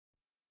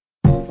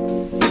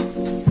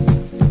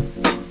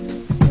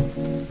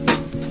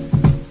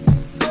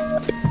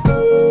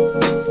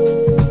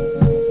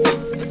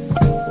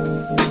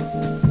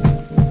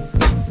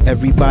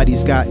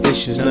Everybody's got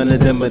issues, none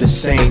of them are the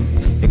same.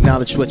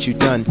 Acknowledge what you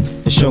done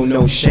and show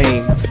no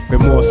shame.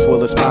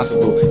 Remorseful as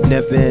possible,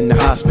 never in the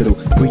hospital.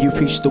 When you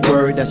preach the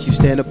word that you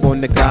stand up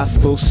on the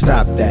gospel,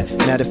 stop that.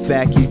 Matter of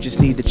fact, you just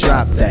need to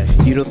drop that.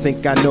 You don't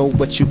think I know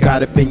what you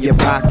got up in your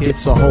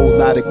pockets? A whole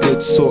lot of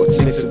good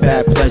sorts, mixed with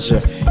bad pleasure.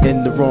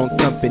 In the wrong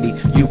company,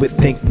 you would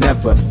think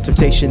never.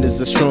 Temptation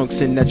is a strong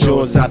sin that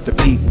draws out the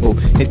people.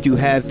 If you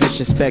have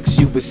vision specs,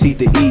 you would see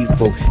the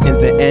evil. In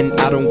the end,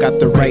 I don't got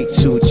the right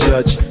to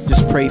judge.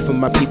 Just pray for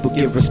my people,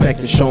 give respect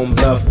and show them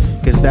love.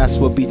 Cause that's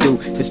what we do,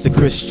 it's the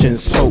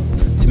Christian's hope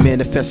to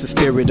manifest the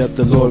spirit of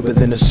the Lord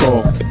within us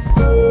all.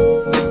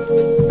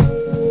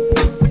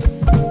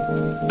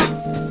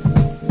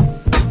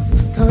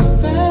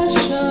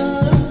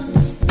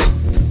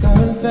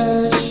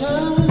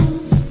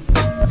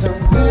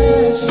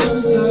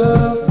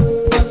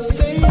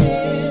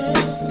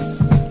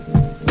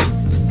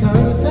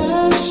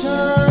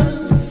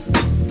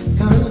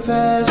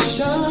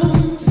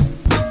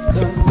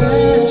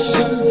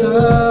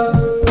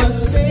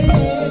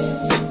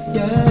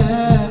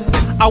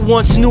 I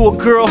once knew a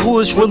girl who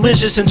was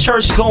religious and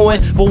church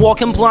going, but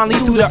walking blindly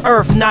through the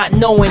earth not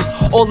knowing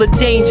all the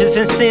dangers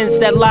and sins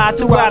that lie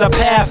throughout her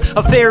path.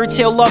 A fairy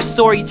tale love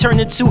story turned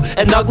into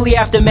an ugly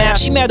aftermath.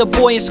 She met a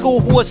boy in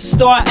school who was a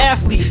star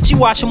athlete. She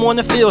watched him on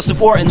the field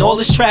supporting all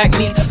his track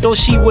meets, though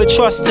she would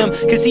trust him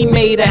cause he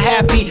made her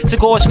happy to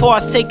go as far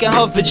as taking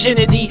her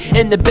virginity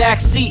in the back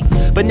seat.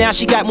 But now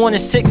she got morning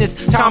sickness,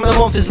 time of the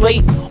month is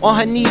late. On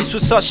her knees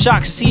with such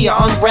shock to see her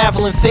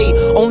unraveling fate.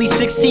 Only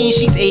 16,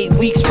 she's 8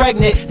 weeks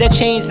pregnant. That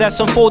change that's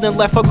unfolding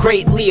left her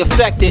greatly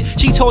affected.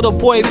 She told her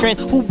boyfriend,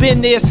 who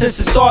been there since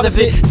the start of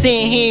it,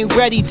 saying he ain't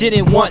ready,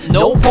 didn't want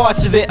no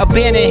parts of it.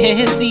 Abandoned him,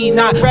 his seed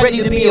not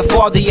ready to be a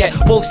father yet.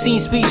 Both seem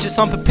speechless,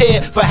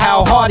 unprepared for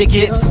how hard it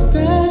gets.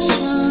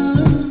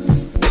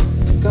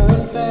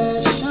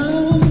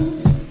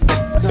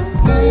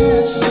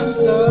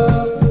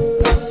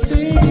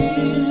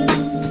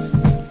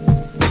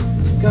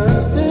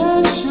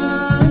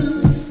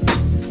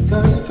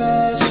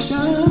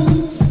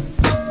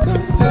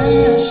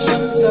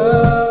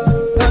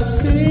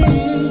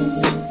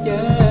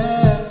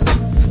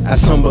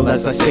 As humble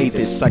as I say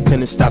this, I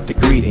couldn't stop the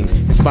greeting.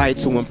 Inspired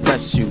to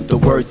impress you, the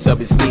words of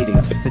his meeting.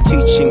 The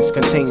teachings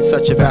contain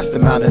such a vast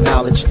amount of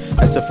knowledge,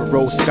 as if a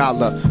Rhodes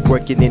scholar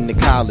working in the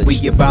college.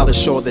 We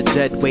abolish all the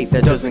dead weight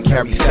that doesn't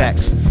carry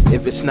facts.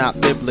 If it's not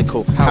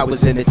biblical, how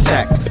is it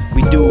attacked?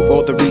 We do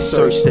all the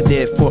research, the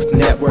dead fourth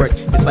network.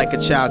 It's like a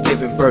child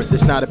giving birth,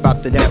 it's not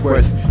about the net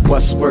worth.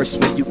 What's worse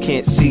when you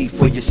can't see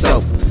for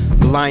yourself?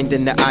 Blind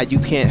in the eye, you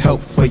can't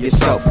help for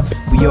yourself.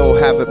 We all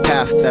have a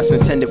path that's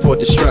intended for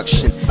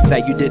destruction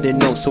that you didn't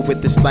know, so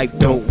with this life,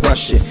 don't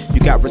rush it. You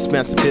got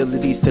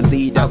responsibilities to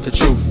lead out the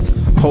truth.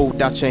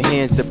 Hold out your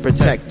hands in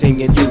protecting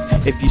your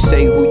youth. If you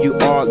say who you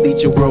are,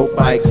 lead your world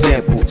by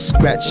example.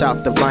 Scratch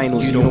out the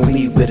vinyls, you don't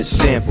leave with a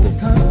sample.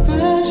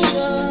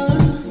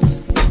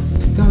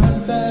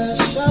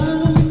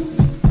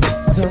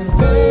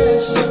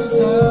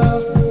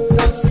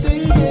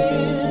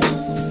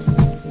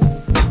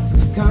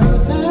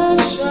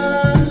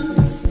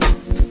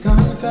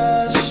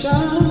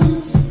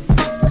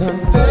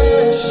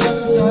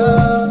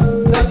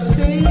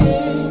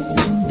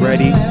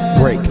 Ready,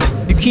 break.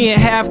 You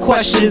can't have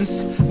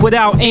questions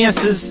without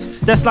answers.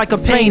 That's like a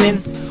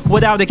painting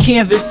without a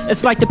canvas.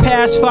 It's like the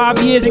past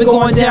 5 years been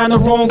going down the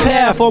wrong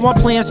path. All my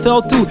plans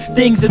fell through,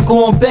 things have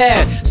gone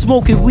bad.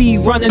 Smoking weed,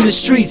 running the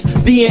streets,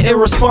 being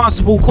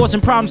irresponsible,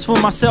 causing problems for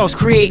myself,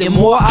 creating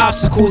more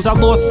obstacles. I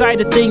lost sight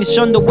of things,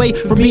 shunned away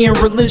from being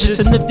religious.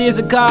 And if there's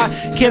a God,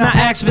 can I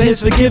ask for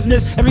his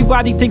forgiveness?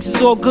 Everybody thinks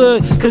it's all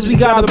good cause we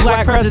got a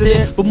black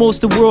president, but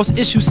most of the world's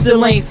issues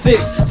still ain't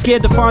fixed.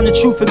 Scared to find the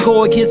truth and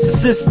go against the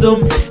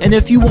system. And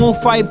if you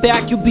won't fight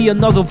back, you'll be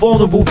another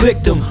vulnerable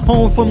victim.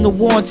 Home from the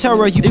war on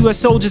terror, U.S.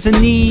 soldiers in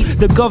need.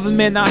 The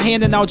government not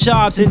handing out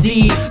jobs,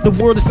 indeed. The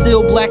world is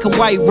still black and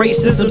white,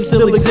 racism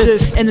still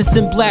exists.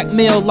 Innocent black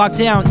male locked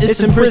down,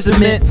 it's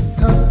imprisonment.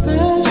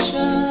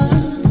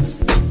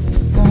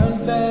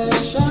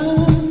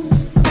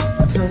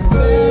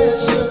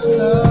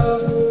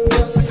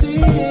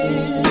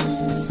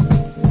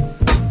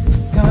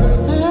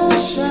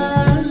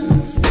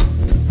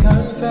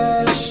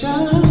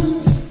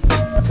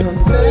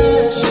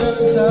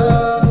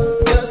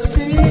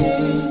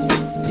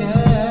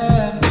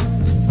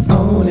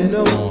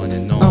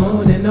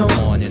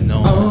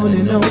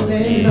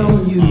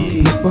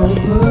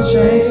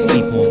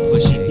 Keep on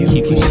pushing,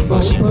 keep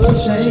on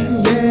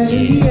pushing,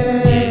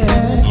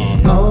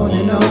 yeah. On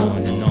and on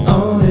and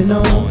on and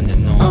on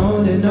and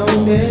on and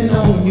on and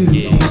on. You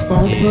keep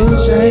on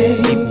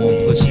pushing, keep on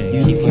pushing,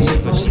 keep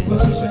on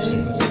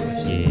pushing.